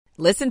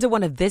Listen to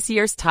one of this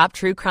year's top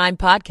true crime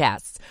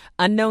podcasts.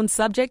 Unknown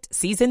Subject,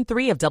 Season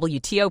 3 of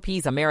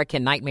WTOP's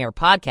American Nightmare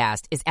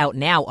podcast is out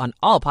now on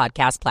all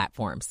podcast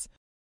platforms.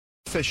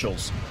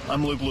 Officials,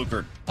 I'm Luke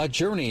Lukert. A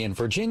journey in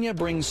Virginia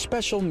brings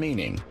special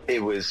meaning.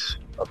 It was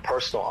a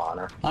personal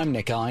honor. I'm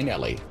Nick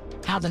Iannelli.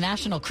 How the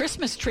National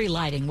Christmas Tree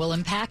Lighting will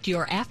impact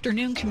your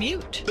afternoon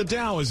commute. The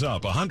Dow is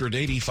up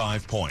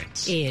 185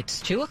 points.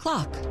 It's 2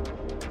 o'clock.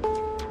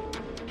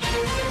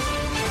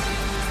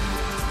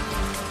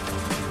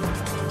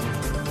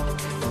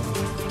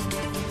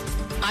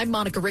 I'm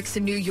Monica Ricks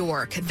in New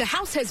York. The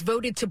House has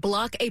voted to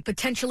block a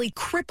potentially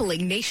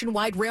crippling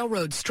nationwide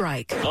railroad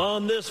strike.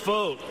 On this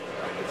vote,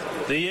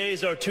 the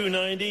yeas are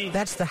 290.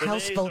 That's the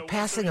House vote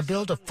passing a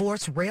bill to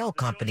force rail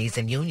companies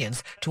and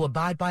unions to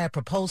abide by a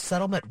proposed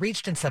settlement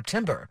reached in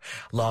September.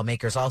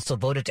 Lawmakers also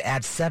voted to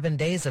add 7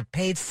 days of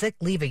paid sick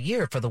leave a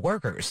year for the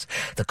workers.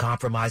 The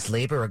compromise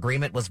labor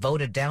agreement was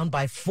voted down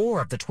by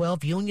 4 of the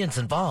 12 unions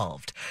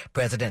involved.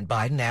 President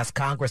Biden asked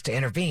Congress to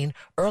intervene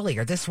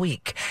earlier this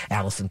week.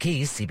 Allison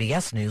Keyes,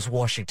 CBS News,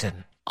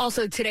 Washington.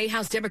 Also today,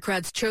 House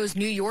Democrats chose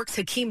New York's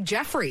Hakeem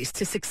Jeffries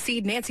to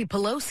succeed Nancy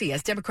Pelosi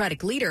as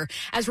Democratic leader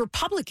as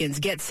Republicans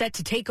get set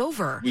to take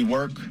over. We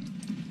work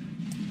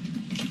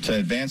to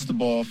advance the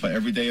ball for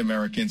everyday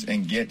Americans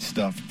and get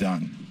stuff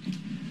done.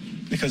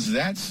 Because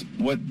that's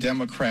what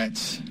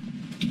Democrats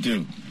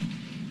do.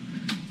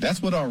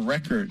 That's what our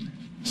record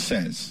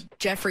says.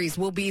 Jeffries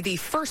will be the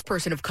first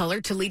person of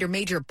color to lead a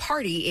major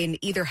party in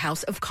either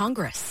house of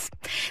Congress.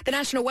 The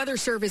National Weather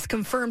Service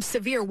confirmed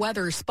severe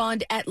weather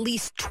spawned at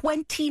least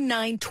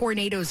 29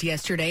 tornadoes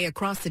yesterday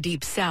across the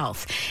Deep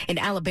South. In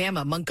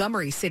Alabama,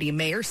 Montgomery City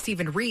Mayor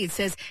Stephen Reed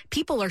says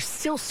people are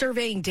still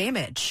surveying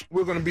damage.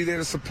 We're going to be there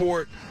to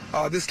support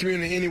this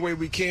community any way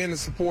we can, to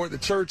support the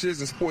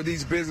churches and support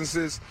these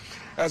businesses,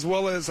 as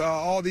well as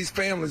all these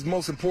families,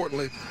 most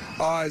importantly,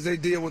 as they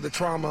deal with the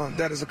trauma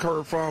that has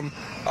occurred from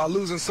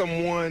losing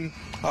someone,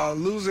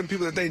 losing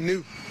people that they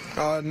knew,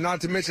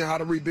 not to mention how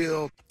to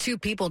rebuild. 2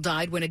 people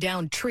died when a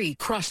downed tree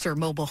crushed their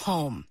mobile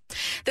home.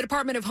 The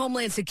Department of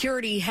Homeland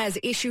Security has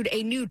issued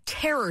a new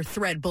terror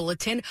threat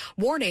bulletin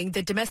warning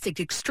that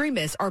domestic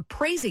extremists are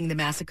praising the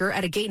massacre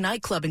at a gay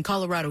nightclub in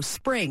Colorado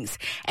Springs,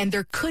 and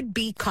there could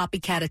be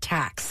copycat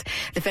attacks.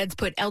 The feds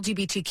put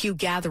LGBTQ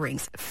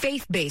gatherings,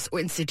 faith-based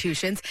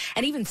institutions,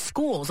 and even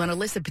schools on a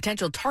list of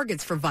potential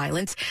targets for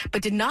violence,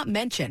 but did not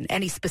mention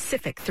any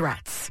specific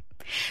threats.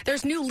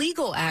 There's new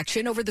legal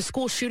action over the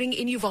school shooting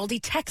in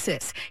Uvalde,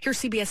 Texas. Here's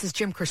CBS's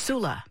Jim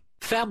Kursula.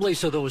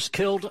 Families of those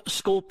killed,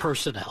 school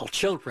personnel,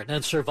 children,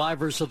 and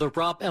survivors of the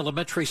Robb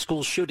Elementary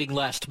School shooting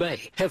last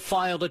May have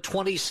filed a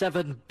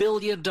 $27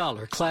 billion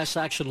class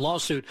action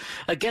lawsuit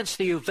against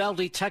the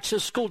Uvalde,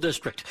 Texas school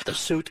district. The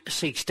suit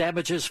seeks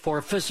damages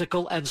for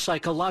physical and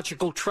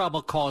psychological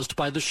trauma caused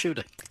by the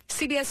shooting.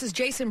 CBS's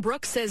Jason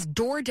Brooks says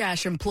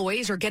DoorDash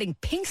employees are getting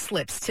pink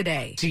slips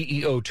today.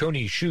 CEO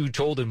Tony Xu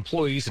told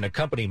employees in a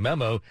company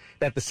memo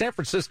that the San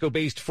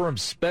Francisco-based firm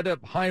sped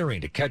up hiring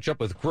to catch up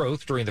with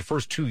growth during the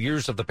first 2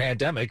 years of the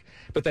pandemic,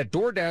 but that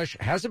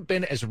DoorDash hasn't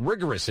been as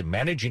rigorous in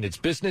managing its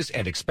business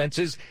and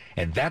expenses,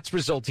 and that's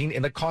resulting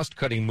in a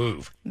cost-cutting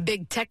move.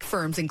 Big tech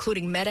firms,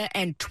 including Meta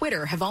and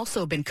Twitter, have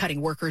also been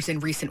cutting workers in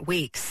recent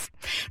weeks.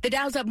 The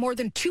Dow's up more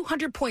than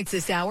 200 points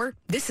this hour.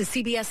 This is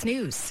CBS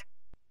News.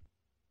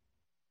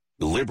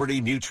 Liberty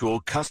Mutual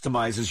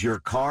customizes your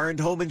car and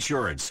home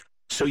insurance,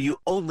 so you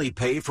only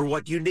pay for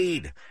what you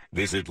need.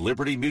 Visit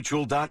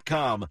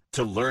libertymutual.com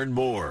to learn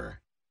more.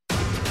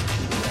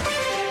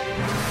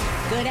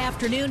 Good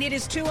afternoon. It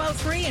is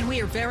 2:03, and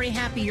we are very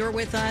happy you're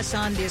with us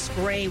on this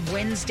gray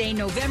Wednesday,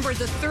 November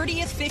the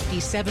 30th,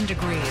 57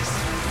 degrees.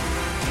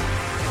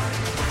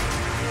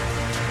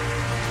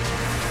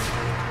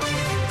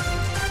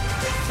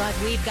 But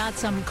we've got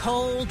some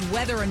cold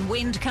weather and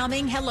wind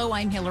coming. Hello,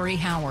 I'm Hillary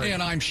Howard.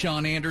 And I'm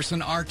Sean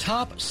Anderson. Our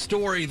top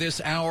story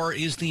this hour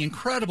is the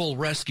incredible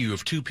rescue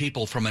of 2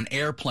 people from an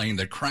airplane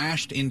that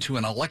crashed into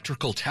an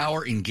electrical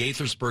tower in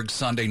Gaithersburg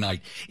Sunday night.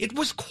 It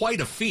was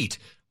quite a feat.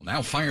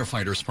 Now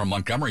firefighters from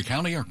Montgomery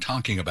County are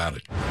talking about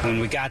it. When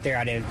we got there,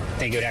 I didn't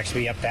think it would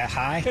actually be up that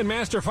high. And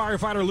Master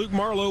Firefighter Luke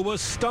Marlowe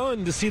was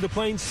stunned to see the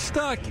plane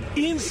stuck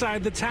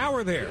inside the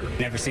tower there.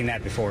 Never seen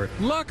that before.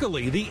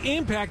 Luckily, the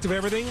impact of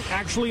everything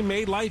actually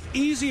made life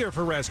easier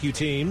for rescue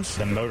teams.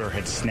 The motor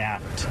had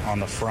snapped on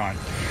the front,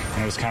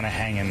 and it was kind of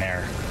hanging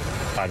there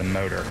by the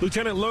motor.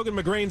 Lieutenant Logan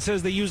McGrain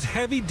says they used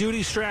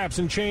heavy-duty straps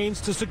and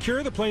chains to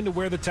secure the plane to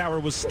where the tower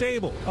was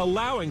stable,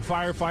 allowing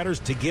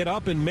firefighters to get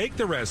up and make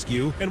the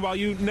rescue. And while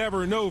you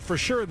never know for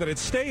sure that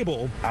it's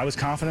stable, I was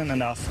confident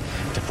enough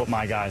to put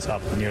my guys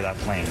up near that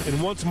plane.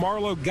 And once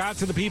Marlowe got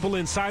to the people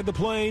inside the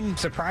plane,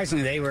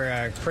 surprisingly, they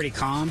were pretty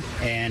calm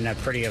and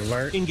pretty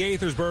alert. In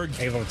Gaithersburg,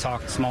 able to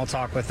talk small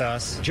talk with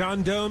us.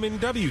 John Doman,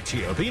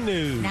 WTOP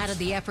News. Out of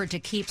the effort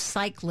to keep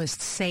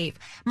cyclists safe,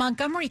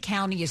 Montgomery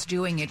County is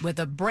doing it with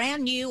a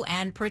brand new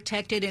and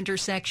protected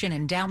intersection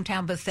in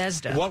downtown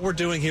Bethesda. What we're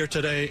doing here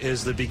today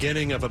is the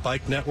beginning of a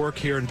bike network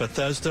here in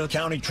Bethesda.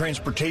 County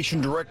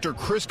Transportation Director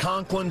Chris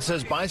Conklin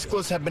says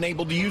bicyclists have been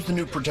able to use the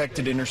new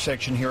protected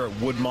intersection here at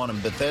Wood, Mon, and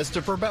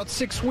Bethesda for about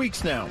 6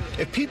 weeks now.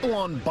 If people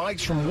on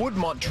bikes from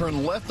Woodmont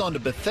turn left onto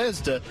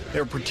Bethesda,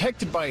 they're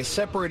protected by a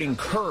separating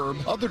curb.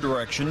 Other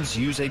directions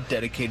use a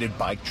dedicated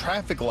bike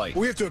traffic light.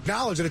 We have to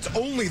acknowledge that it's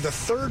only the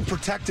third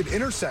protected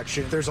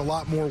intersection. There's a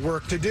lot more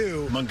work to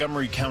do.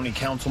 Montgomery County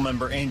Council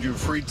member Andrew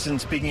Friedson,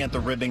 speaking at the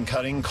ribbon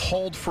cutting,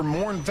 called for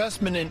more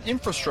investment in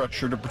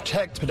infrastructure to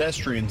protect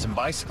pedestrians and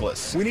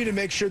bicyclists. We need to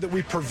make sure that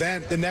we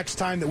prevent the next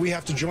time that we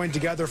have to join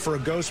together for a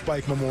Ghost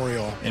Bike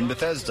Memorial. In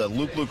Bethesda,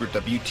 Luke Luger,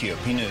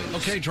 WTOP News.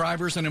 Okay,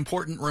 drivers, an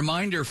important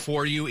reminder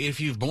for you. If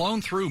you've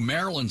blown through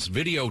Maryland's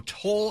video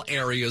toll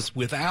areas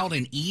without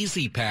an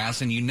Easy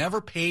Pass and you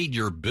never paid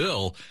your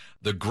bill,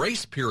 the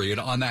grace period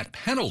on that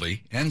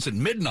penalty ends at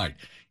midnight.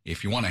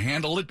 If you want to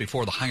handle it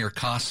before the higher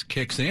cost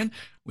kicks in,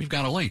 we've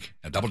got a link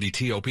at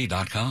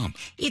WTOP.com.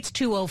 It's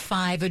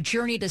 2:05, a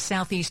journey to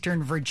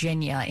southeastern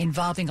Virginia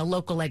involving a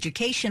local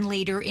education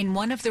leader in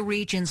one of the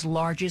region's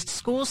largest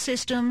school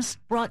systems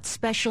brought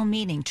special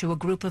meaning to a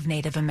group of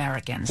Native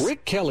Americans.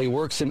 Rick Kelly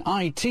works in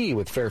IT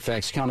with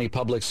Fairfax County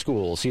Public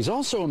Schools. He's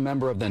also a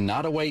member of the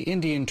Nottoway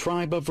Indian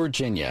Tribe of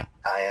Virginia.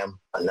 I am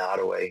a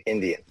Nottoway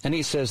Indian. And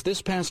he says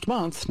this past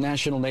month,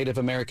 National Native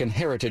American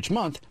Heritage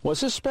Month,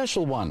 was a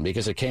special one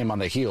because it came on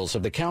the heels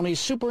of the county's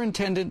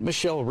Superintendent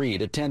Michelle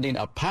Reed attending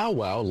a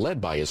powwow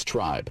led by his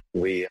tribe.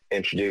 We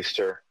introduced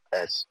her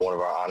as one of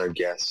our honored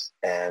guests,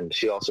 and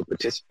she also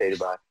participated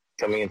by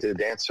coming into the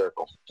dance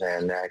circle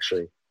and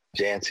actually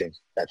dancing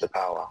at the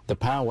powwow. The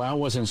powwow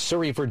was in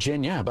Surrey,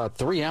 Virginia, about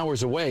 3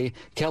 hours away.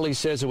 Kelly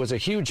says it was a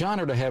huge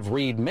honor to have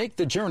Reed make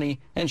the journey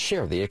and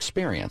share the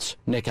experience.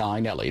 Nick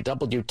Iannelli,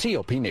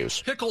 WTOP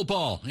News.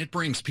 Pickleball. It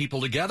brings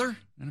people together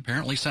and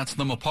apparently sets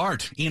them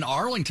apart. In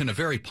Arlington, a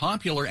very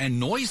popular and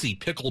noisy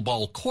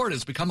pickleball court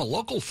has become a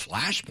local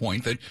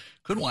flashpoint that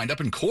could wind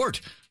up in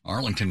court.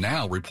 Arlington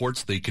Now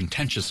reports the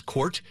contentious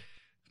court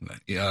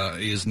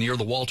is near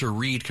the Walter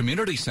Reed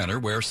Community Center,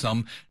 where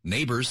some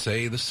neighbors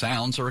say the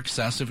sounds are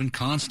excessive and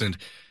constant.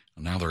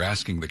 Now they're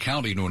asking the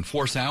county to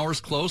enforce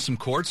hours, close some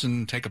courts,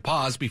 and take a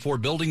pause before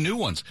building new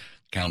ones.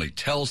 The county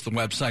tells the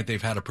website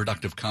they've had a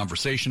productive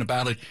conversation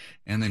about it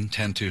and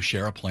intend to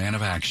share a plan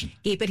of action.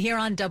 Keep it here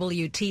on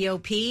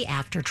WTOP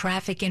after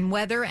traffic and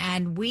weather,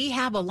 and we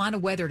have a lot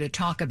of weather to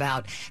talk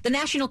about. The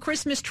National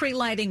Christmas Tree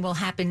Lighting will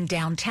happen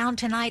downtown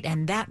tonight,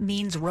 and that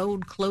means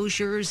road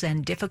closures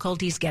and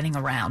difficulties getting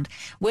around.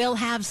 We'll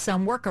have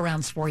some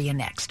workarounds for you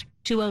next.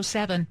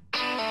 2:07.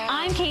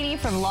 I'm Katie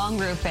from Long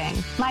Roofing.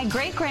 My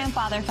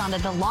great-grandfather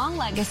founded the Long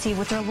legacy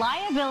with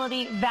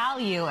reliability,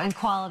 value, and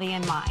quality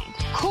in mind.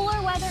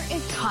 Cooler weather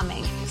is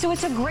coming, so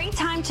it's a great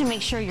time to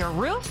make sure your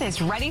roof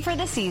is ready for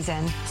the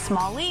season.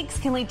 Small leaks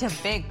can lead to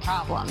big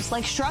problems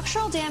like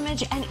structural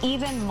damage and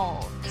even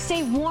mold.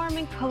 Stay warm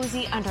and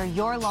cozy under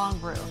your Long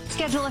roof.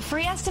 Schedule a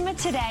free estimate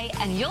today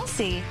and you'll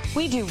see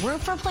we do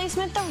roof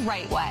replacement the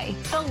right way,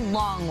 the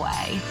long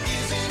way.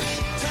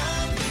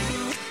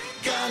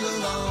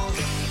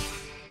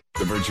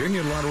 The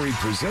Virginia Lottery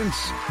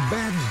presents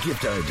Bad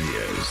Gift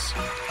Ideas.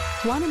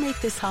 Want to make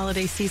this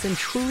holiday season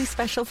truly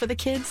special for the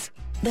kids?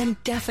 Then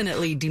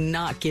definitely do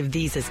not give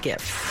these as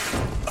gifts.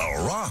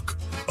 A rock,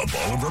 a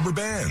ball of rubber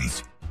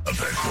bands, a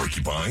pet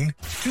porcupine,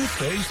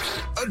 toothpaste,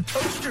 a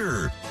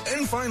toaster,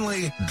 and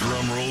finally,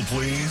 drum roll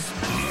please,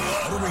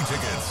 lottery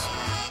tickets.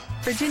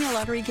 Virginia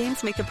Lottery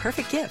games make a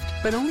perfect gift,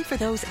 but only for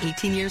those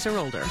 18 years or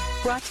older.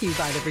 Brought to you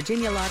by the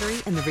Virginia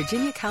Lottery and the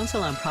Virginia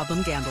Council on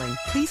Problem Gambling.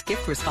 Please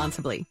gift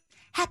responsibly.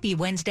 Happy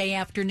Wednesday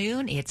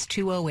afternoon. It's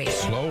 2:08.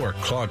 Slow or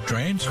clogged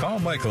drains? Call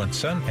Michael &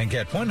 Son and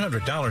get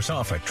 $100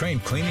 off at drain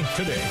cleaning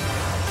today.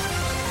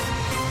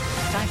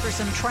 Time for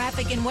some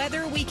traffic and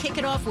weather. We kick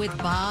it off with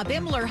Bob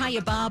Imler.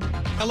 Hiya, Bob.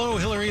 Hello,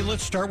 Hillary.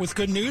 Let's start with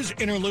good news.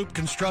 Inner Loop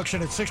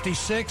construction at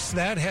 66.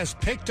 That has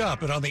picked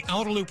up. And on the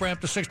outer loop ramp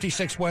to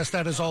 66 West,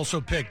 that has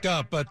also picked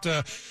up. But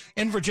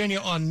in Virginia,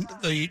 on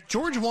the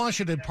George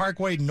Washington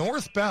Parkway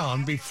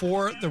northbound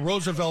before the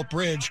Roosevelt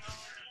Bridge,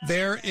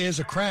 there is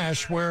a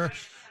crash where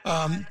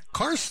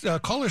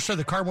callers said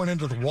the car went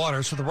into the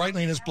water, so the right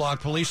lane is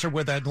blocked. Police are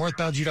with that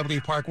northbound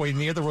GW Parkway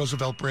near the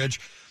Roosevelt Bridge.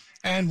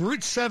 And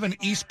Route 7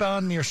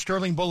 eastbound near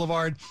Sterling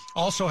Boulevard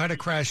also had a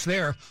crash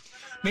there.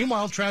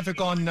 Meanwhile,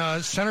 traffic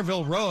on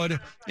Centerville Road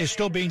is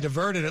still being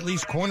diverted, at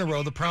least Corner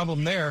Road. The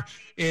problem there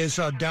is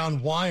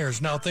down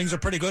wires. Now, things are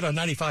pretty good on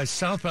 95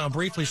 southbound,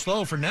 briefly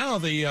slow. For now,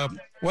 the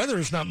weather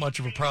is not much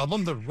of a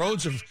problem. The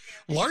roads have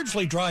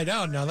largely dried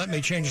out. Now, that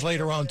may change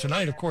later on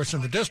tonight, of course,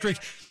 in the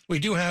district. We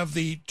do have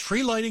the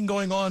tree lighting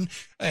going on,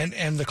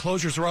 and the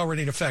closures are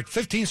already in effect.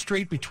 15th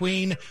Street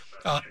between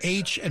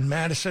H and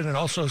Madison, and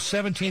also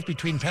 17th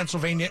between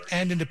Pennsylvania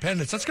and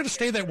Independence. That's going to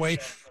stay that way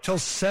till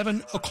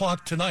 7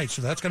 o'clock tonight,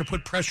 so that's going to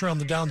put pressure on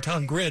the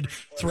downtown grid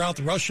throughout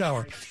the rush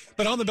hour.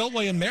 But on the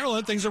Beltway in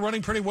Maryland, things are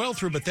running pretty well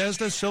through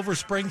Bethesda, Silver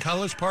Spring,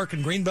 College Park,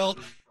 and Greenbelt.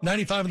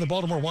 95 in the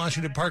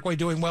Baltimore-Washington Parkway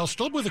doing well.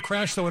 Still with a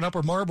crash, though, in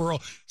Upper Marlboro.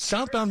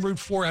 Southbound Route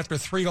 4 after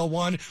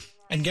 301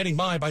 and getting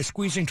by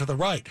squeezing to the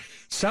right.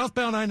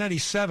 Southbound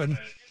I-97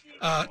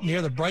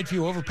 near the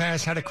Brightview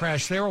overpass had a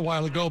crash there a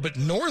while ago, but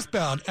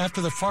northbound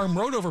after the Farm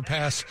Road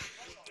overpass,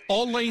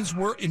 All lanes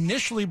were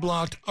initially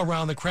blocked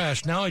around the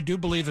crash. Now I do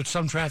believe that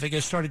some traffic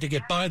has started to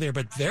get by there,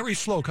 but very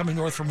slow coming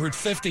north from Route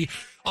 50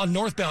 on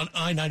northbound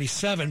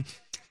I-97.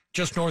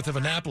 Just north of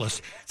Annapolis.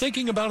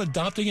 Thinking about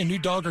adopting a new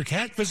dog or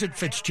cat? Visit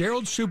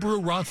Fitzgerald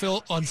Subaru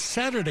Rockville on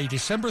Saturday,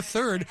 December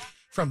 3rd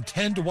from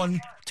 10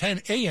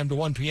 a.m. to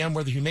 1 p.m.,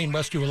 where the Humane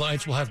Rescue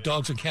Alliance will have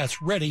dogs and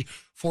cats ready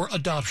for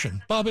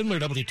adoption. Bob Imler,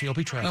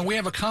 WTOP Traffic. Now, we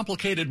have a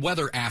complicated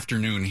weather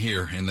afternoon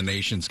here in the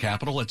nation's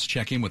capital. Let's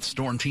check in with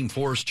Storm Team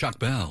 4's Chuck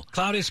Bell.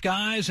 Cloudy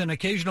skies and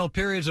occasional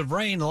periods of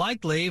rain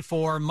likely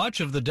for much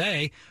of the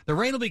day. The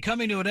rain will be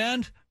coming to an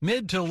end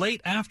mid to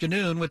late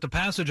afternoon with the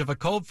passage of a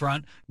cold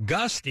front.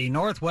 Gusty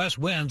northwest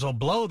winds will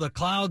blow the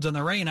clouds and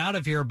the rain out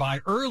of here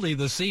by early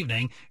this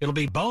evening. It'll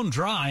be bone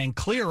dry and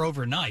clear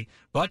overnight,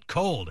 but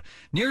cold.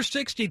 Near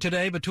 60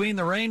 today between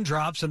the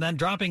raindrops, and then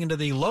dropping into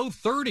the low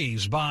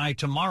 30s by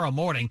tomorrow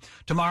morning.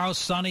 Tomorrow,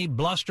 sunny,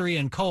 blustery,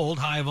 and cold,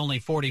 high of only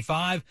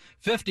 45,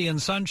 50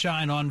 and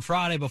sunshine on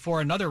Friday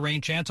before another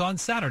rain chance on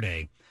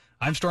Saturday.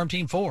 I'm Storm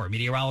Team 4,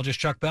 meteorologist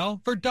Chuck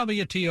Bell for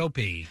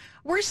WTOP.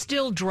 We're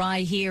still dry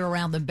here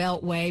around the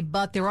Beltway,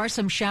 but there are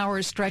some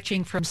showers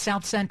stretching from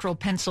south central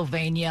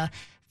Pennsylvania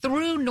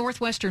through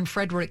northwestern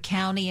Frederick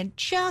County and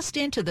just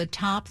into the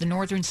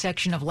northern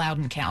section of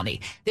Loudoun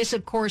County. This,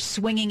 of course,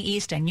 swinging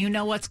east, and you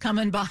know what's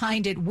coming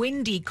behind it,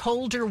 windy,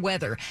 colder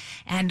weather.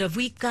 And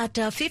we've got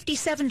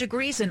 57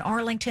 degrees in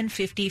Arlington,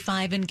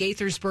 55 in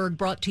Gaithersburg,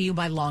 brought to you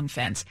by Long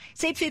Fence.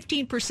 Save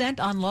 15%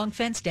 on Long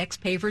Fence decks,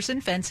 pavers,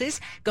 and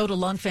fences. Go to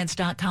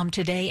longfence.com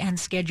today and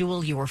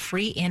schedule your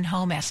free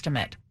in-home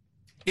estimate.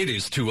 It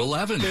is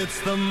 2:11. It's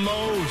the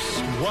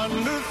most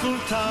wonderful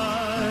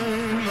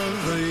time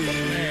of the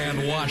year.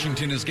 And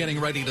Washington is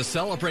getting ready to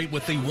celebrate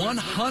with the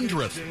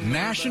 100th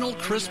National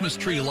Christmas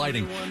Tree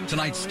Lighting.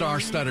 Tonight's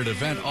star-studded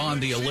event on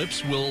the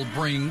Ellipse will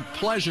bring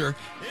pleasure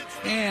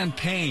and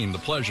pain. The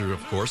pleasure,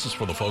 of course, is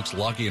for the folks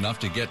lucky enough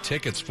to get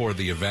tickets for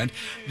the event.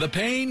 The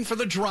pain for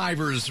the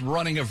drivers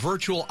running a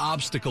virtual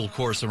obstacle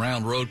course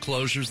around road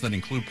closures that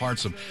include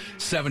parts of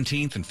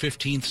 17th and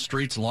 15th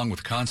Streets along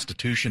with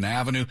Constitution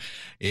Avenue.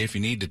 If you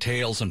need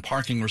details on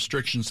parking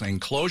restrictions and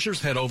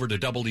closures, head over to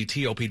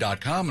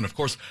WTOP.com. And, of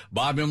course,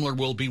 Bob Imler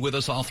will be with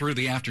us all through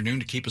the afternoon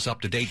to keep us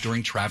up to date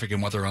during traffic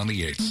and weather on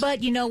the 8th.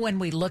 But, you know, when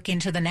we look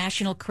into the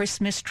National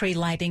Christmas Tree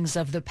Lightings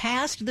of the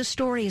past, the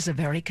story is a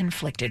very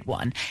conflicted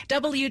one.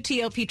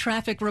 WTOP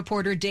traffic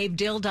reporter Dave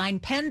Dildine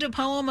penned a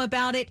poem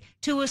about it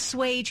to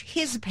assuage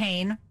his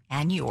pain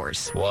and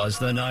yours. Was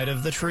the night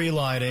of the tree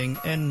lighting,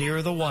 and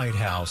near the White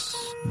House,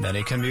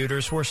 many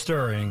commuters were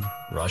stirring,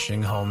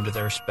 rushing home to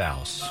their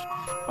spouse.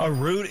 A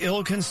route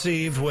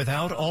ill-conceived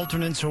without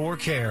alternates or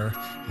care,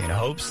 in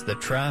hopes that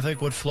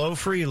traffic would flow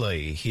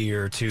freely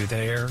here to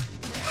there.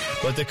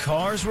 But the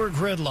cars were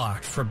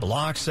gridlocked for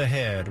blocks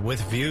ahead,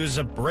 with views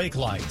of brake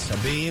lights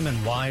abeam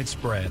and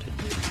widespread.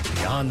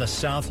 Beyond the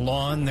south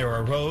lawn, there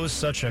arose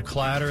such a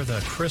clatter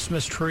the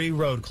Christmas tree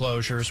road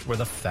closures were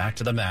the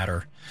fact of the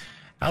matter.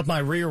 Out my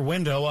rear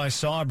window, I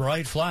saw a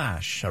bright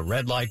flash. A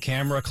red light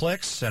camera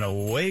clicks, and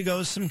away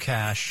goes some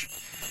cash.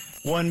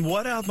 When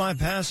what out my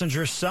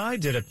passenger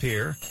side did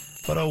appear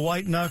but a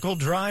white-knuckled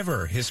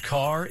driver, his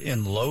car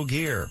in low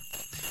gear.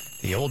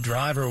 The old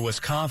driver was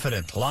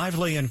confident,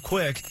 lively, and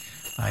quick.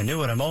 I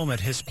knew in a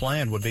moment his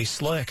plan would be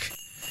slick.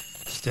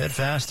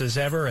 Steadfast as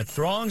ever at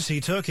throngs,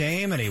 he took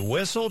aim, and he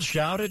whistled,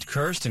 shouted,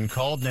 cursed, and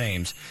called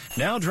names.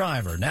 Now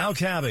driver, now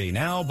cabbie,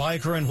 now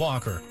biker and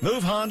walker.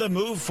 Move Honda,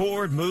 move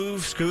Ford,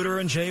 move scooter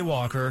and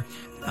jaywalker.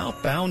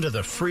 Outbound to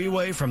the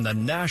freeway from the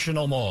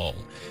National Mall.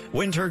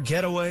 Winter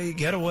getaway,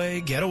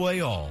 getaway, getaway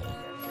all.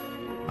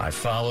 I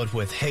followed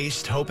with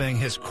haste, hoping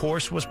his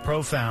course was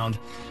profound.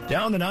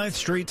 Down the 9th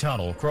Street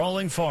Tunnel,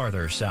 crawling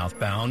farther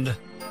southbound.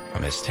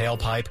 From his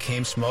tailpipe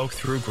came smoke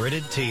through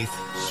gritted teeth,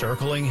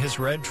 circling his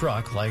red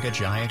truck like a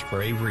giant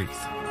gray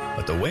wreath.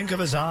 But the wink of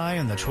his eye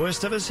and the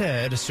twist of his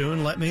head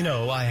soon let me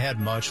know I had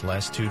much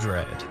less to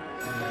dread.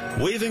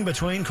 Weaving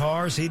between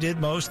cars, he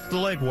did most of the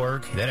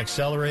legwork, then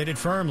accelerated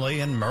firmly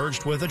and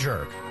merged with a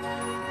jerk.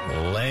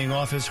 Laying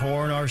off his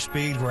horn, our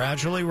speed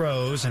gradually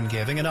rose, and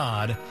giving a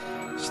nod,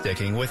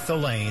 sticking with the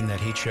lane that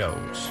he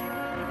chose.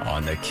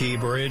 On the Key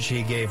Bridge,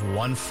 he gave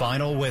one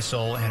final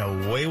whistle, and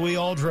away we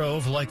all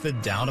drove like the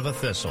down of a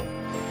thistle.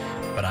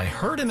 But I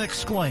heard him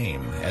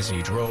exclaim as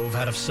he drove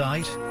out of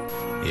sight,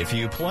 "If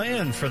you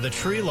plan for the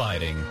tree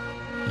lighting,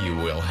 you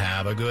will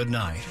have a good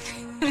night."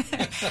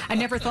 I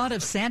never thought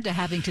of Santa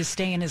having to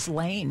stay in his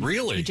lane.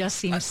 Really? He just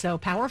seems so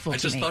powerful to me.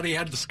 I just thought he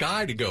had the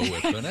sky to go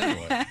with, but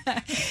anyway.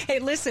 Hey,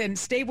 listen,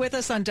 stay with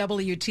us on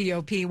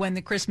WTOP when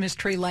the Christmas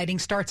tree lighting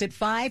starts at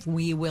 5.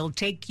 We will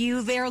take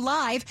you there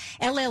live.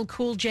 LL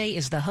Cool J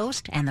is the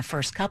host, and the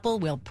first couple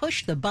will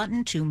push the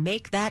button to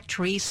make that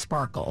tree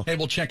sparkle. Hey,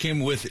 we'll check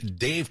in with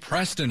Dave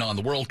Preston on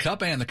the World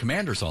Cup and the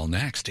Commanders all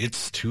next.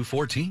 It's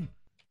 2:14.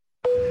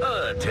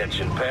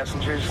 Attention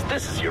passengers,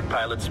 this is your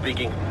pilot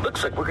speaking.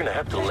 Looks like we're going to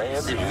have to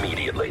land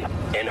immediately.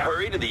 And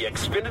hurry to the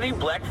Xfinity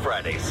Black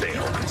Friday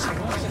sale.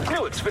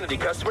 New Xfinity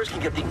customers can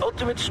get the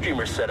ultimate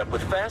streamer setup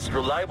with fast,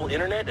 reliable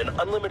internet and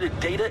unlimited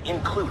data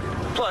included.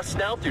 Plus,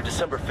 now through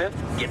December 5th,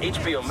 get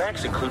HBO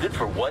Max included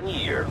for 1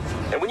 year.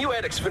 And when you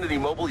add Xfinity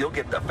Mobile, you'll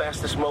get the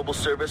fastest mobile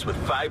service with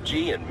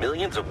 5G and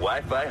millions of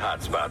Wi-Fi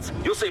hotspots.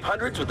 You'll save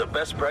hundreds with the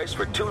best price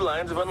for 2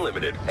 lines of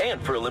unlimited.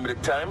 And for a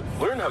limited time,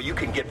 learn how you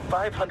can get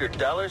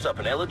 $500 off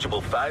an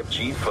eligible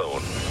 5G phone.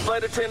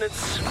 Flight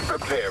attendants,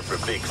 prepare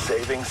for big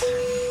savings.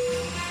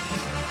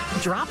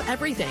 Drop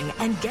everything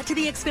and get to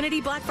the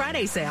Xfinity Black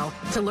Friday sale.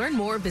 To learn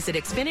more, visit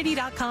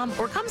Xfinity.com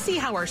or come see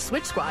how our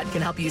Switch Squad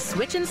can help you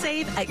switch and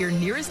save at your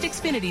nearest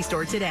Xfinity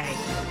store today.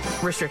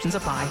 Restrictions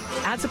apply.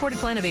 Ad-supported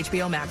plan of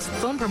HBO Max.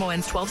 Phone promo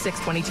ends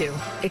 12/6/22.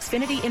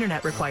 Xfinity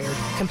Internet required.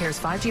 Compares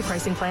 5G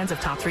pricing plans of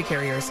top 3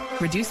 carriers.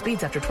 Reduced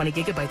speeds after 20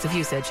 gigabytes of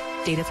usage.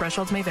 Data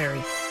thresholds may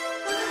vary.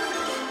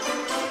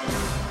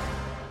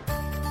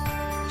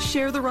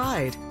 Share the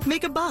ride.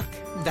 Make a buck.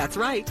 That's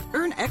right.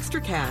 Earn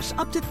extra cash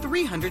up to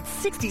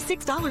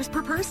 $366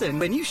 per person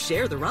when you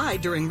share the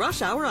ride during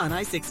rush hour on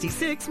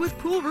I-66 with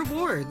Pool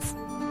Rewards.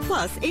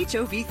 Plus,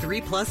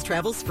 HOV3 Plus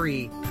travels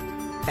free.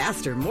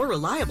 Faster, more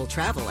reliable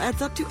travel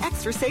adds up to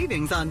extra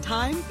savings on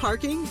time,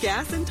 parking,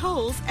 gas, and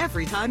tolls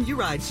every time you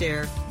ride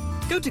share.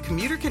 Go to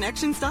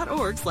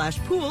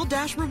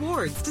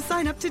commuterconnections.org/pool-rewards to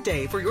sign up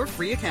today for your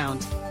free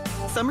account.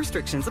 Some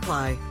restrictions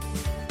apply.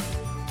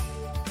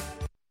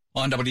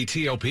 On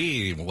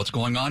WTOP, what's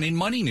going on in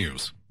money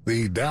news?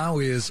 The Dow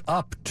is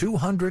up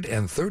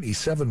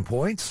 237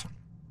 points.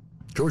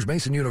 George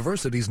Mason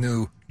University's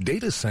new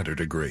data center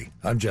degree.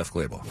 I'm Jeff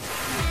Clable.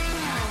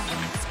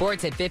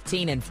 Sports at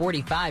 15 and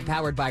 45,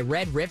 powered by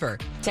Red River.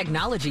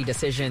 Technology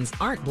decisions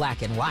aren't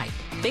black and white.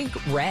 Think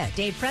red.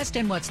 Dave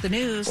Preston, what's the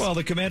news? Well,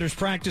 the Commanders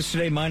practice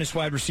today, minus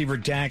wide receiver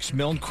Dax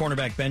Milne,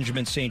 cornerback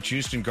Benjamin St.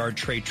 Just, and guard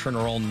Trey Turner,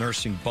 all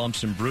nursing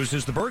bumps and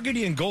bruises. The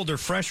Burgundy and Gold are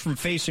fresh from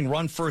facing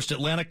run-first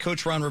Atlanta.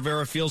 Coach Ron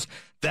Rivera feels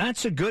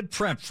that's a good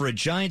prep for a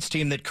Giants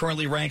team that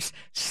currently ranks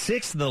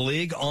 6th in the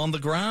league on the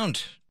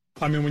ground.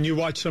 I mean, when you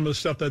watch some of the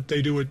stuff that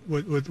they do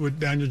with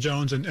Daniel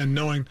Jones and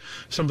knowing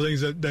some of the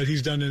things that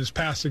he's done in his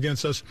past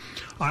against us,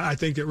 I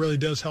think it really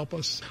does help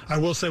us. I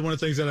will say one of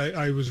the things that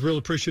I was real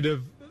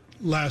appreciative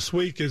last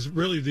week is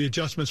really the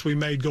adjustments we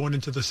made going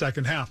into the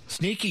second half.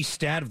 Sneaky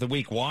stat of the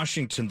week,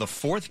 Washington, the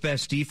 4th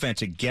best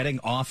defense at getting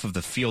off of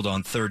the field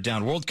on third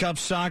down. World Cup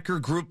soccer,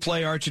 group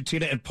play,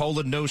 Argentina and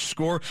Poland, no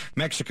score.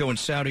 Mexico and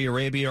Saudi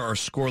Arabia are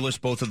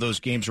scoreless. Both of those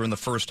games are in the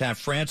first half.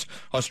 France,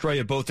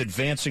 Australia both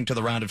advancing to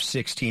the round of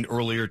 16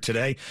 earlier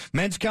today.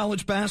 Men's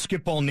college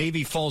basketball,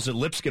 Navy falls at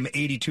Lipscomb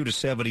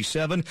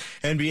 82-77.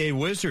 NBA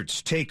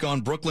Wizards take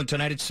on Brooklyn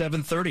tonight at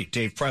 7:30.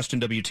 Dave Preston,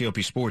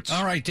 WTOP Sports.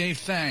 All right, Dave,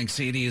 thanks.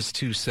 It is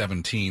 2:17.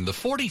 The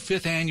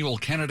 45th Annual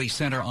Kennedy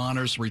Center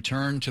Honors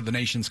return to the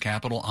nation's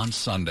capital on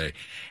Sunday,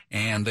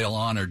 and they'll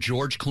honor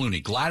George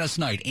Clooney, Gladys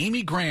Knight,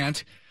 Amy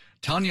Grant,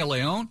 Tanya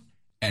León,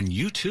 and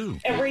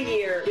U2. Every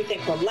year we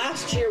think, well,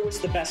 last year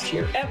was the best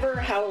year ever.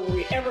 How are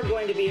we ever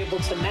going to be able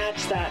to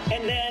match that?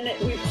 And then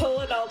we pull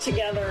it all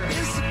together.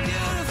 It's a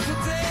beautiful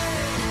day.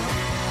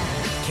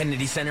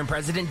 Kennedy Center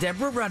President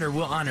Deborah Rutter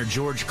will honor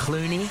George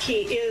Clooney.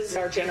 He is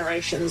our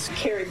generation's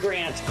Cary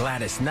Grant.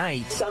 Gladys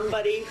Knight.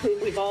 Somebody who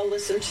we've all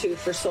listened to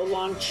for so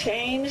long,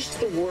 changed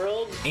the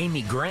world.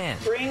 Amy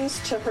Grant. Brings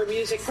to her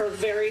music her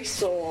very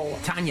soul.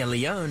 Tanya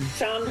León.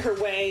 Found her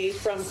way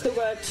from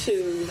Cuba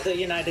to the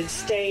United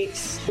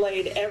States.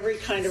 Played every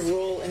kind of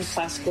role in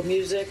classical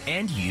music.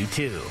 And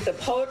U2. The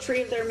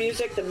poetry of their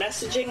music, the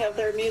messaging of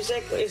their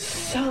music is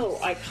so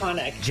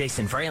iconic.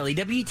 Jason Fraley,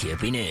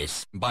 WTOP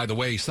News. By the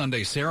way,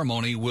 Sunday's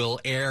ceremony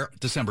will air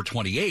December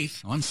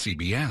 28th on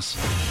CBS.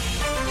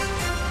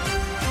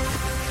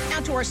 Now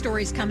to our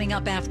stories coming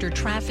up after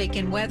traffic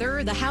and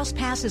weather. The House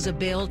passes a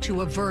bill to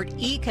avert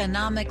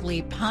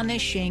economically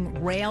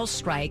punishing rail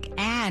strike.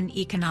 An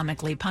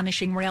economically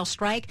punishing rail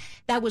strike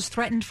that was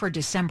threatened for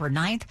December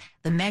 9th.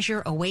 The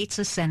measure awaits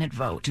a Senate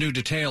vote. New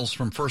details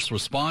from first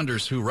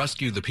responders who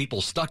rescued the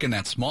people stuck in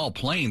that small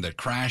plane that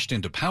crashed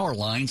into power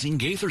lines in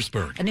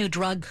Gaithersburg. A new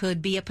drug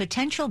could be a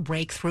potential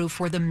breakthrough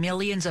for the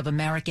millions of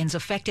Americans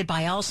affected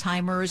by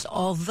Alzheimer's,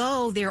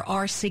 although there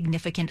are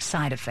significant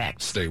side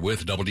effects. Stay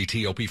with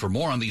WTOP for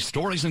more on these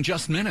stories in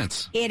just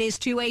minutes. It is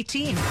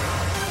 2:18.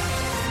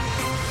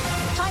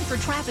 Time for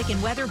traffic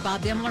and weather.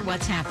 Bob Imler,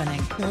 what's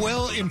happening?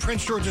 Well, in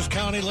Prince George's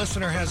County,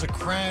 listener has a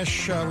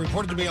crash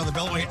reported to be on the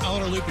Beltway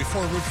Outer Loop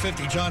before Route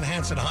 50, John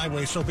Hanson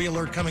Highway. So be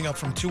alert coming up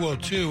from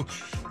 202.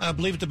 I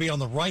believe it to be on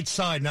the right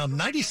side. Now,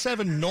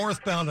 97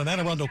 northbound in Anne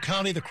Arundel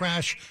County, the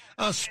crash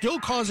still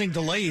causing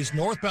delays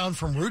northbound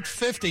from Route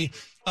 50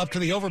 up to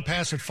the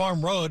overpass at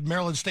Farm Road.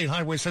 Maryland State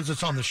Highway says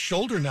it's on the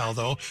shoulder now,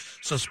 though,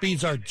 so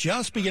speeds are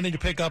just beginning to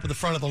pick up at the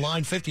front of the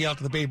line. 50 out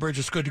to the Bay Bridge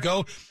is good to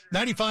go.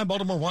 95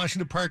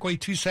 Baltimore-Washington Parkway,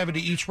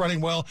 270 each running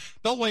well.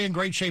 Beltway in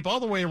great shape all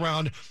the way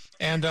around,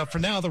 and for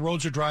now, the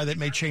roads are dry. That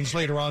may change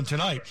later on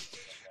tonight.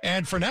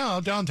 And for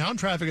now, downtown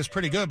traffic is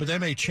pretty good, but they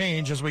may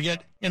change as we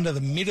get into the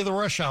meat of the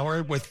rush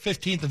hour with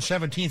 15th and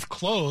 17th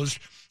closed.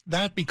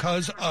 That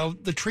because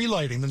of the tree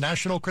lighting. The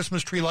National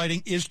Christmas Tree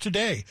Lighting is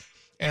today.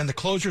 And the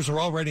closures are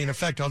already in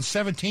effect on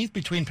 17th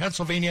between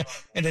Pennsylvania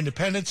and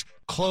Independence,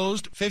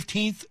 closed.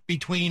 15th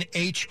between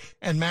H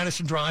and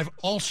Madison Drive,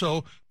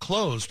 also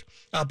closed.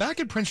 Back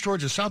in Prince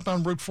George's,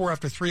 southbound Route 4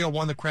 after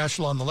 301, the crash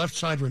along the left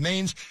side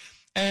remains.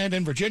 And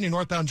in Virginia,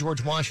 northbound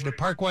George Washington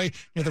Parkway,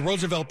 near the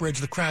Roosevelt Bridge,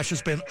 the crash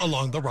has been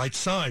along the right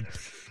side.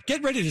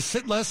 Get ready to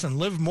sit less and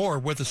live more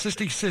with the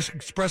 66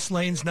 express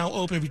lanes now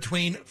open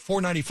between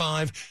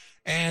 495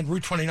 and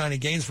Route 29 in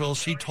Gainesville.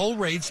 See toll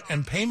rates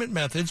and payment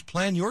methods,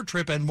 plan your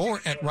trip, and more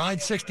at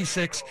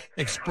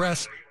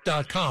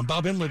Ride66Express.com.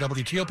 Bob Imler,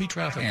 WTOP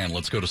Traffic. And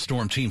let's go to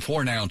Storm Team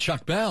 4 now.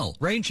 Chuck Bell.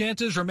 Rain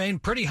chances remain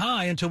pretty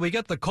high until we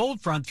get the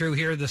cold front through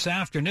here this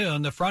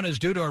afternoon. The front is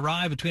due to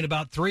arrive between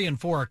about 3 and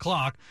 4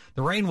 o'clock.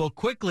 The rain will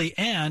quickly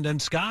end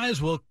and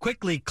skies will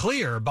quickly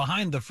clear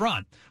behind the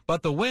front.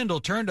 But the wind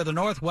will turn to the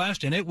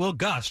northwest and it will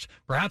gust,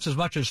 perhaps as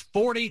much as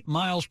 40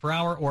 miles per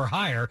hour or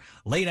higher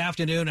late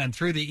afternoon and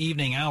through the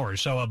evening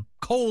hours. So a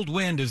cold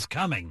wind is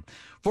coming.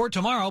 For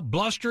tomorrow,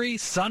 blustery,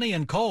 sunny,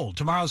 and cold.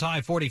 Tomorrow's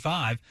high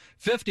 45,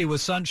 50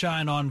 with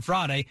sunshine on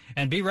Friday,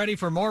 and be ready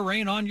for more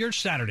rain on your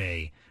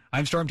Saturday.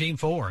 I'm Storm Team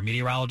 4,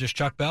 meteorologist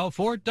Chuck Bell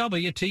for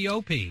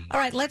WTOP. All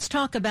right, let's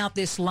talk about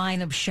this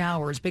line of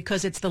showers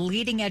because it's the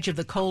leading edge of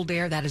the cold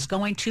air that is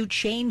going to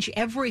change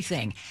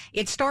everything.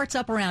 It starts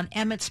up around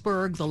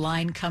Emmitsburg. The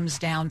line comes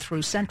down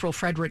through central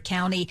Frederick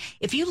County.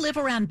 If you live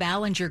around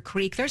Ballinger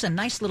Creek, there's a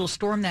nice little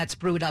storm that's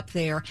brewed up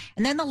there.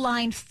 And then the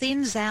line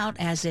thins out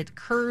as it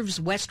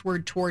curves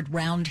westward toward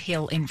Round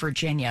Hill in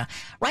Virginia.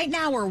 Right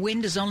now, our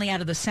wind is only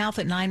out of the south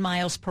at 9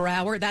 miles per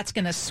hour. That's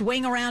going to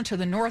swing around to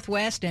the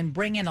northwest and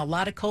bring in a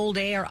lot of cold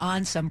air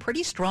on some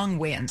pretty strong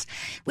winds.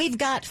 We've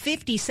got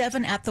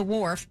 57 at the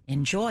Wharf.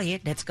 Enjoy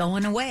it. It's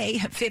going away.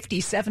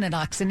 57 at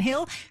Oxon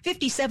Hill.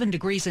 57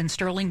 degrees in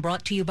Sterling,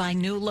 brought to you by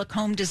New Look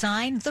Home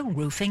Design, the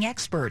roofing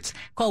experts.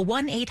 Call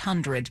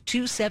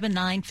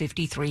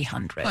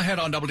 1-800-279-5300. Ahead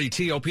on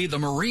WTOP, the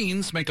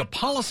Marines make a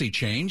policy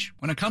change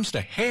when it comes to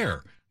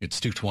hair. It's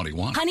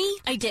 2:21. Honey,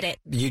 I did it.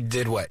 You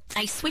did what?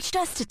 I switched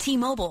us to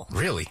T-Mobile.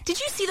 Really? Did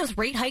you see those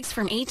rate hikes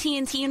from AT&T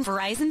and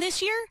Verizon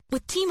this year?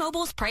 With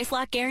T-Mobile's Price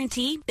Lock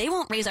Guarantee, they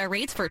won't raise our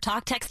rates for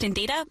talk, text, and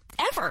data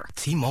ever.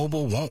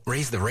 T-Mobile won't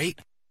raise the rate?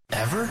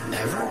 Ever?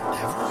 Happy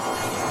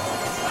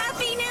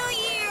New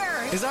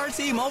Year! Is our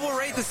T-Mobile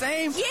rate the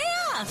same?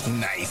 Yeah!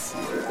 Nice.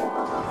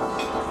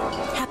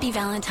 Happy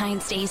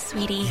Valentine's Day,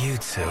 sweetie. You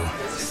too.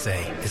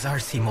 Say, is our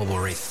T-Mobile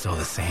rate still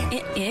the same?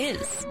 It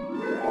is.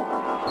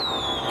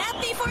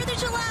 Happy 4th of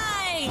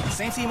July!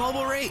 Same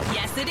T-Mobile rate?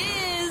 Yes, it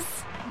is.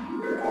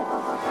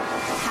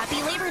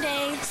 Happy Labor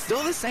Day.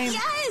 Still the same?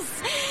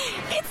 Yes!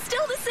 It's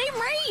still the same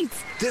rate.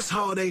 This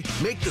holiday,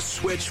 make the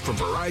switch from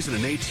Verizon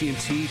and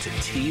AT&T to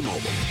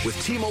T-Mobile. With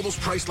T-Mobile's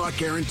Price Lock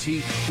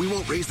Guarantee, we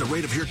won't raise the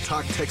rate of your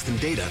talk, text, and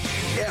data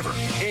ever.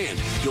 And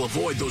you'll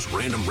avoid those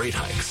random rate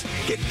hikes.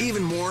 Get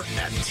even more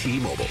at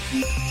T-Mobile.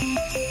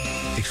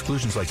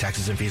 Exclusions like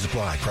taxes and fees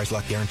apply. Price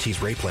Lock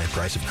guarantees rate plan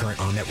price of current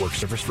on-network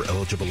service for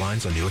eligible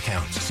lines on new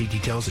accounts. See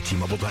details at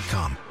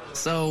T-Mobile.com.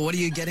 So what are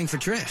you getting for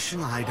Trish?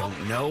 I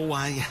don't know.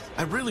 I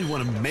really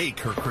want to make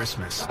her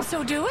Christmas.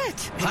 So do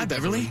it. Hi,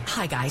 Beverly.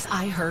 Hi, guys.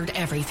 I heard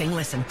everything.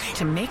 Listen,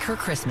 to make her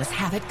Christmas,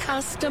 have it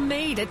custom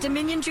made at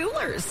Dominion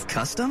Jewelers.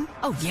 Custom?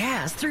 Oh,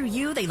 yes. Through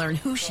you, they learn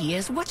who she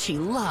is, what she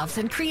loves,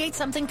 and create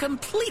something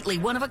completely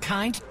one of a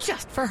kind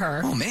just for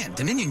her. Oh, man.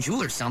 Dominion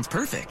Jewelers sounds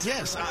perfect.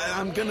 Yes,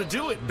 I'm going to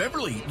do it.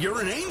 Beverly, you're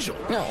an angel.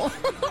 No.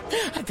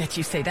 I bet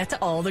you say that to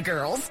all the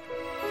girls.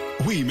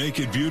 We make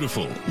it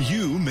beautiful.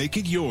 You make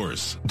it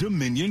yours.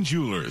 Dominion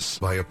Jewelers.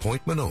 By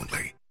appointment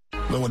only.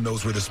 No one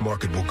knows where this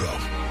market will go.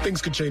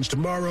 Things could change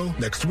tomorrow,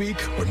 next week,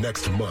 or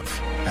next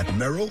month. At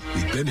Merrill,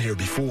 we've been here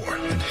before,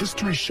 and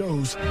history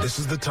shows this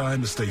is the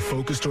time to stay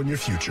focused on your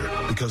future,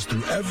 because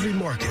through every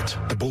market,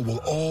 the bull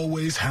will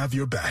always have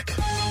your back.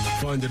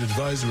 Find an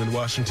advisor in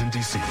Washington,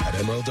 D.C. at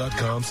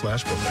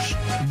ml.com/bullish.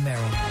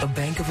 Merrill, a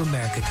Bank of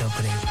America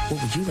company.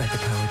 What would you like the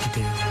power to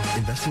do?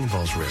 Investing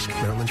involves risk.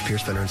 Merrill Lynch,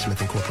 Pierce, Fenner &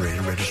 Smith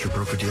Incorporated, registered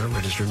broker-dealer,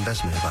 registered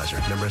investment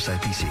advisor. Member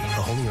SIPC,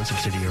 a wholly owned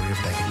subsidiary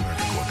of Bank of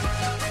America Corp.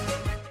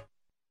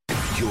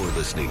 You're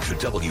listening to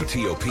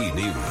WTOP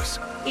News.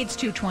 It's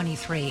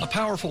 2:23. A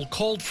powerful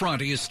cold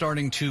front is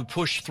starting to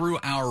push through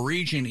our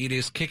region. It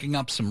is kicking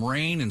up some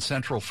rain in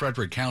central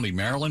Frederick County,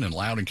 Maryland, and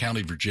Loudoun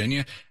County,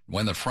 Virginia.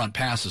 When the front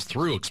passes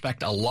through,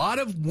 expect a lot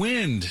of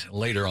wind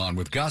later on,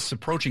 with gusts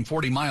approaching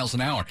 40 miles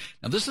an hour.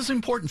 Now, this is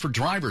important for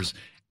drivers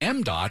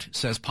MDOT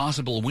says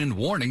possible wind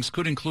warnings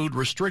could include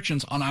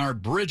restrictions on our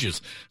bridges.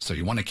 So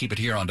you want to keep it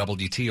here on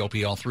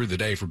WTOP all through the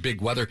day for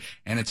big weather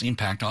and its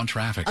impact on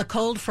traffic. A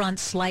cold front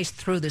sliced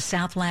through the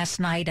south last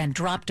night and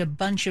dropped a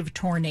bunch of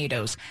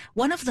tornadoes.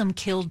 One of them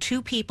killed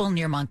 2 people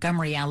near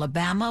Montgomery,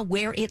 Alabama,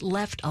 where it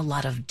left a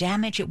lot of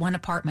damage at one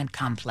apartment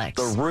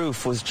complex. The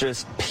roof was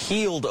just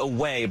peeled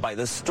away by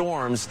the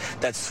storms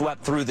that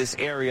swept through this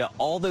area.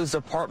 All those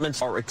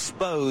apartments are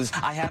exposed.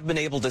 I have been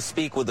able to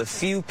speak with a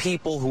few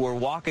people who were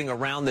walking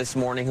around this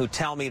morning who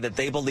tell me that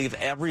they believe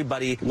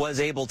everybody was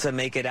able to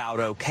make it out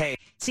okay.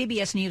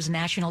 CBS News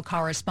national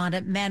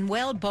correspondent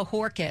Manuel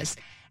Bojorquez.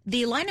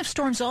 The line of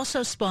storms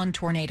also spawned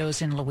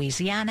tornadoes in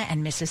Louisiana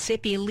and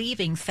Mississippi,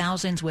 leaving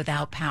thousands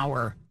without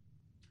power.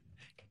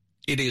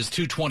 It is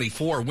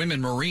 2:24.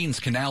 Women Marines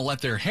can now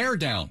let their hair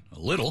down a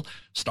little.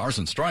 Stars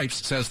and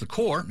Stripes says the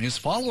Corps is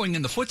following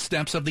in the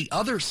footsteps of the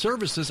other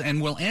services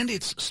and will end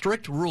its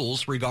strict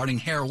rules regarding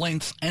hair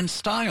lengths and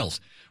styles.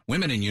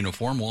 Women in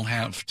uniform won't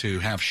have to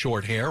have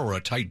short hair or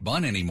a tight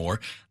bun anymore.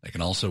 They can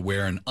also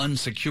wear an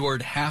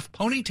unsecured half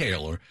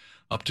ponytail or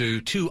up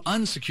to 2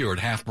 unsecured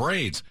half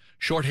braids.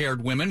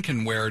 Short-haired women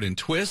can wear it in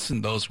twists,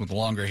 and those with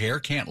longer hair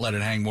can't let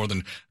it hang more than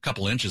a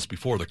couple inches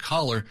below the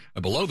collar,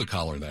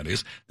 that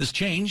is. This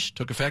change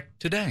took effect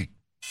today.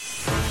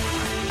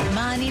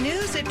 Money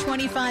News at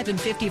 25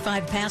 and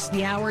 55 past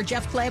the hour.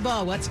 Jeff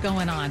Clabaugh, what's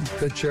going on?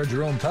 Fed Chair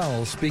Jerome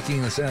Powell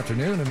speaking this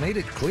afternoon and made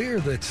it clear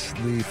that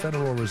the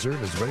Federal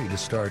Reserve is ready to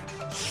start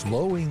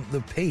slowing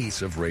the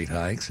pace of rate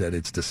hikes at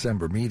its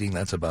December meeting.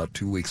 That's about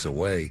 2 weeks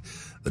away.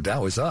 The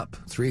Dow is up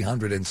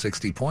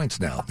 360 points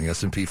now. The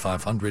S&P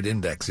 500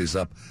 index is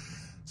up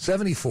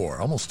 74,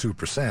 almost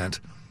 2%.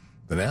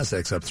 The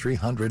Nasdaq's up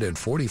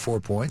 344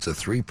 points, a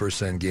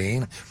 3%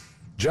 gain.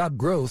 Job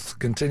growth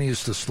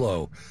continues to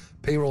slow.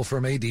 Payroll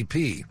from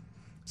ADP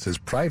says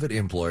private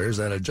employers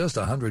added just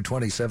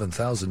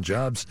 127,000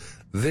 jobs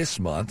this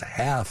month,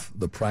 half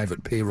the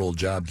private payroll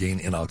job gain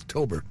in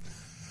October.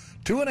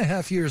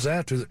 2.5 years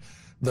after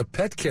the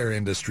pet care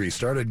industry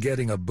started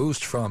getting a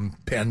boost from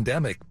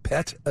pandemic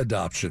pet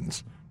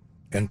adoptions,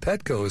 and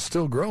Petco is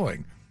still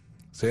growing.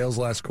 Sales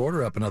last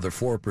quarter up another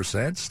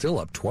 4%, still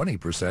up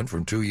 20%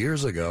 from 2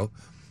 years ago.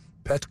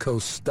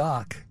 Petco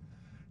stock,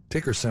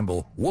 ticker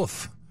symbol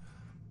WOOF,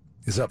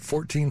 is up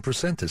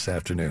 14% this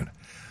afternoon.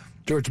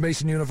 George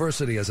Mason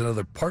University has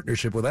another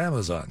partnership with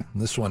Amazon,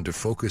 this one to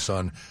focus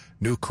on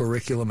new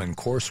curriculum and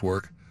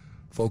coursework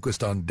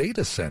focused on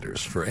data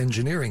centers for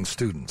engineering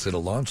students.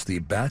 It'll launch the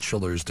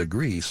bachelor's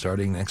degree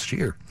starting next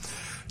year.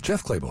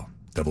 Jeff Clabaugh,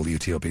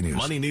 WTOP News.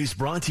 Money News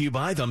brought to you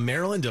by the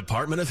Maryland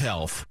Department of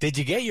Health. Did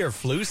you get your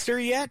Fluster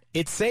yet?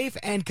 It's safe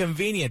and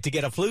convenient to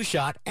get a flu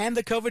shot and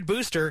the COVID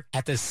booster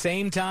at the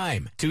same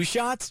time. 2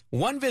 shots,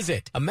 1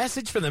 visit. A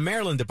message from the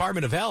Maryland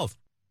Department of Health.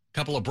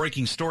 Couple of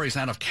breaking stories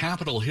out of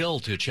Capitol Hill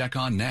to check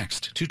on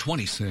next.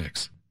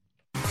 2:26.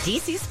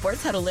 DC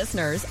Sports Huddle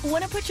listeners,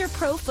 want to put your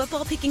pro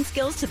football picking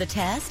skills to the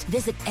test?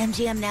 Visit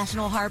MGM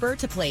National Harbor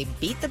to play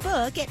Beat the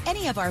Book at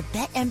any of our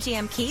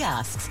BetMGM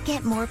kiosks.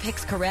 Get more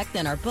picks correct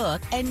than our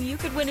book, and you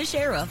could win a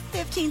share of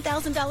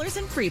 $15,000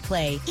 in free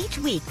play. Each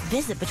week,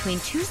 visit between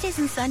Tuesdays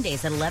and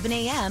Sundays at 11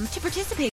 a.m. to participate